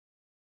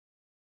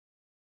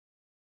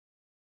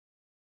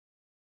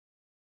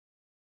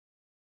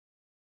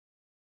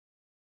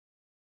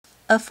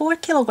A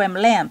 4-kilogram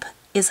lamp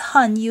is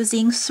hung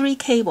using 3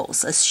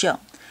 cables as shown.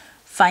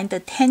 Find the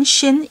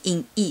tension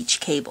in each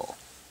cable.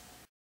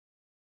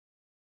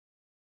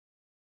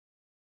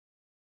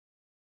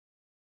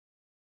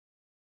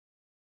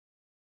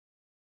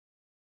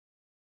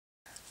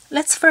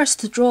 Let's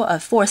first draw a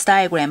force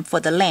diagram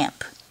for the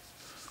lamp.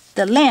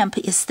 The lamp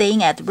is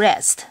staying at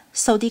rest,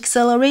 so the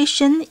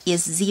acceleration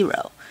is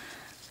 0.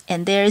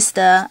 And there's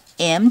the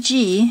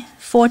mg,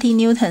 40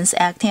 newtons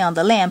acting on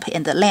the lamp,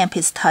 and the lamp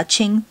is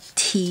touching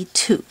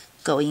T2,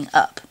 going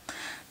up.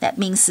 That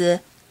means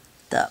the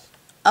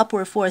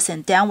upward force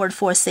and downward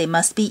force, they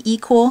must be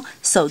equal,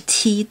 so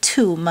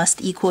T2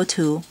 must equal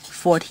to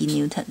 40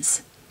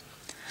 newtons.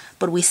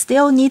 But we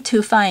still need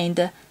to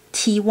find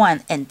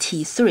T1 and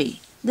T3.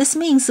 This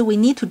means we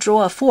need to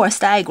draw a force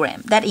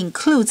diagram that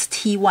includes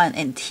T1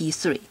 and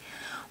T3.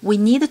 We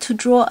need to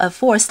draw a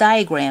force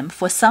diagram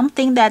for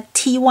something that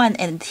T1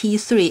 and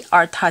T3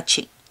 are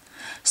touching.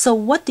 So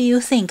what do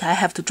you think I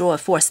have to draw a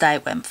force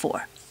diagram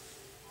for?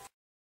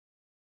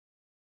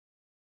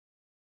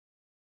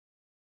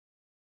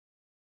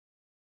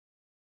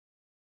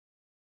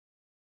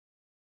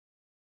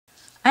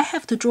 I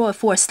have to draw a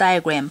force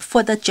diagram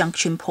for the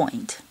junction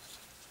point.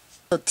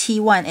 So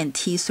T1 and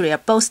T3 are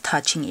both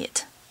touching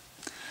it.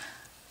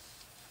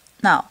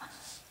 Now,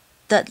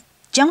 the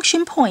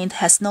junction point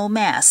has no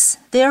mass,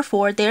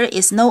 therefore there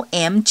is no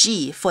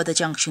mg for the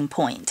junction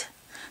point.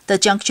 The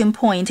junction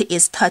point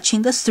is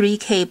touching the 3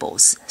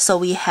 cables, so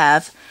we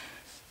have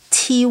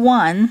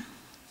T1,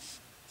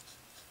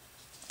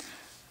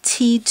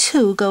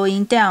 T2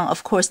 going down.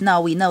 Of course,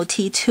 now we know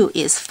T2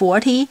 is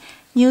 40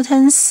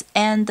 newtons,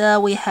 and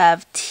we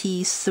have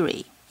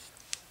T3.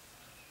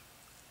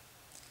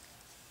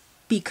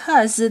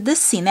 Because this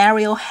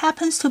scenario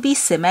happens to be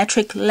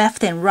symmetric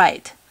left and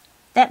right,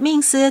 that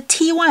means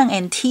T1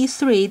 and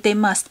T3, they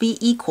must be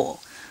equal.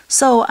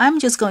 So I'm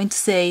just going to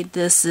say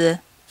this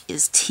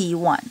is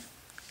T1.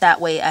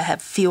 That way I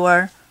have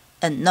fewer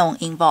unknown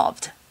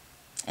involved.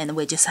 And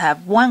we just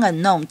have one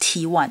unknown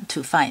T1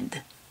 to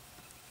find.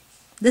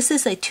 This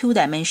is a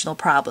 2-dimensional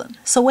problem,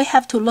 so we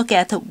have to look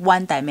at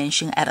 1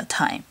 dimension at a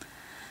time.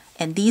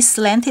 And these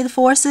slanted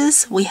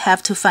forces, we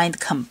have to find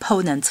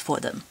components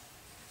for them.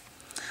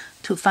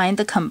 To find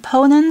the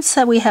components,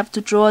 we have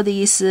to draw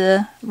these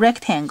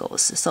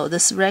rectangles. So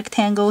this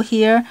rectangle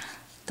here,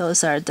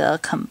 those are the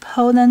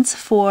components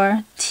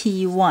for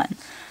T1.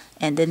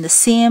 And then the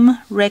same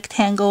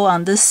rectangle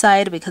on this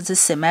side because it's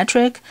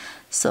symmetric.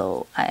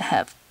 So I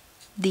have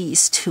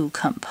these 2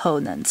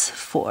 components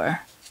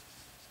for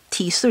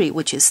T3,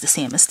 which is the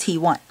same as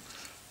T1.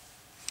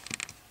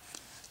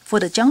 For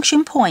the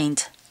junction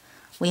point,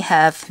 we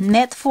have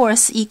net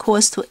force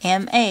equals to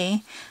ma.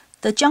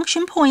 The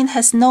junction point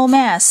has no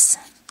mass,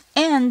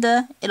 and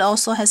it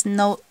also has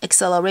no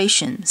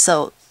acceleration.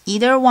 So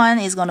either one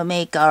is going to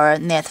make our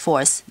net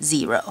force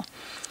 0.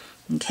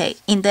 Okay,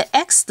 in the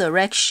x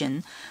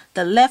direction,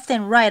 the left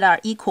and right are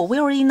equal. We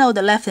already know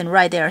the left and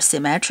right, they are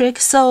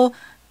symmetric. So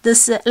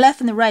this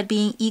left and right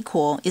being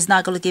equal is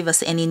not going to give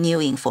us any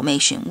new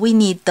information. We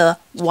need the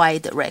y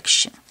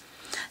direction.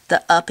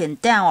 The up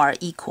and down are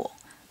equal.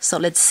 So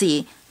let's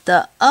see.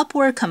 The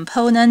upward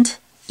component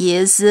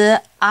is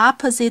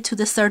opposite to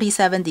the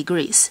 37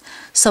 degrees.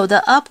 So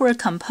the upward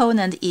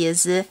component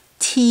is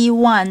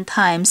T1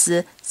 times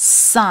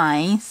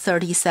sine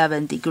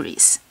 37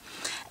 degrees.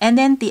 And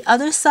then the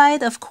other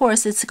side, of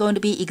course, it's going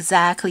to be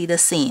exactly the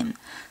same.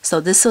 So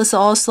this is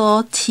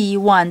also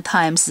T1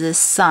 times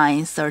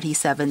sine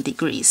 37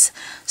 degrees.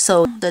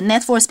 So the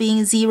net force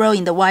being 0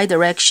 in the y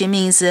direction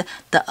means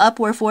the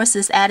upward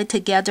forces added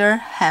together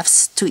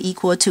has to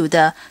equal to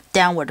the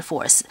downward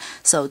force.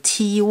 So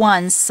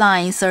T1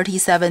 sine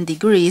 37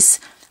 degrees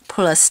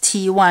plus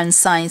T1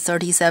 sine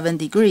 37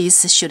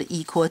 degrees should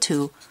equal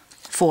to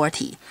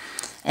 40.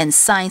 And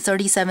sine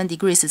 37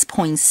 degrees is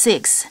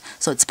 0.6.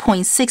 So it's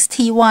 0.6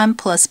 T1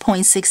 plus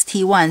 0.6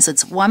 T1. So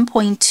it's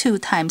 1.2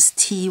 times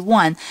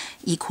T1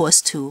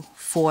 equals to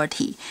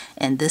 40.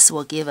 And this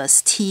will give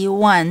us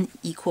T1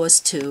 equals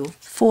to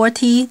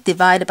 40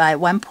 divided by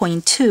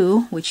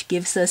 1.2, which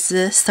gives us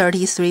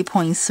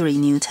 33.3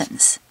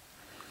 newtons.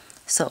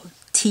 So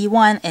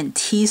T1 and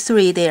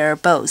T3, they are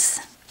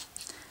both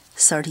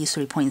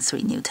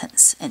 33.3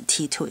 newtons, and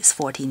T2 is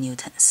 40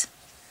 newtons.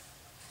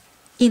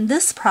 In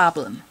this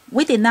problem,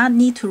 we did not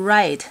need to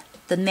write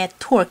the net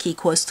torque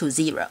equals to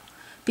 0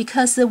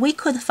 because we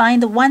could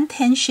find one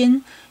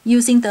tension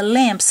using the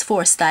lamp's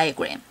force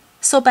diagram.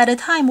 So by the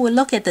time we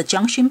look at the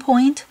junction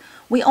point,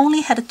 we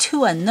only had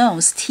 2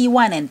 unknowns,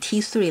 T1 and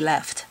T3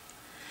 left.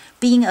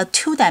 Being a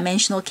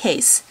 2-dimensional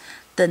case,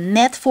 the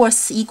net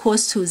force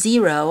equals to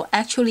 0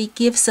 actually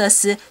gives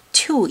us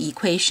 2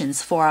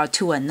 equations for our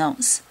 2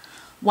 unknowns,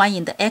 one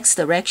in the x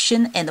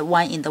direction and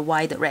one in the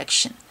y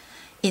direction.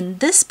 In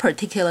this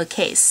particular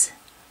case,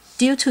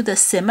 due to the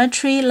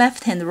symmetry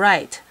left and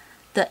right,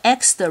 the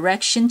x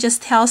direction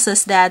just tells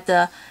us that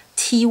the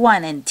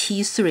T1 and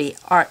T3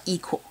 are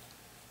equal.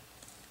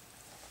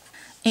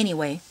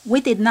 Anyway,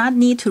 we did not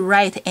need to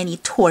write any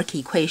torque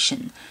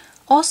equation.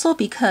 Also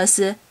because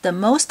the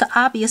most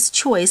obvious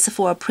choice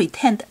for a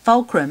pretend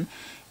fulcrum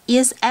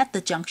is at the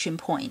junction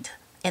point,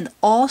 and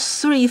all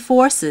three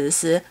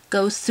forces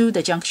go through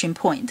the junction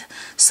point,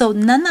 so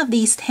none of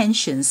these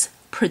tensions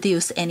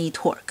produce any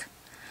torque.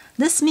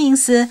 This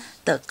means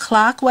the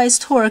clockwise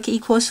torque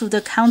equals to the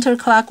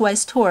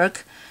counterclockwise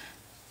torque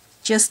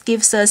just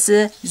gives us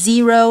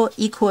 0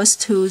 equals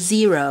to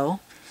 0.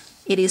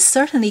 It is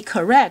certainly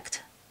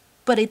correct,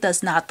 but it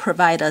does not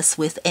provide us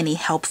with any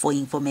helpful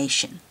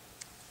information.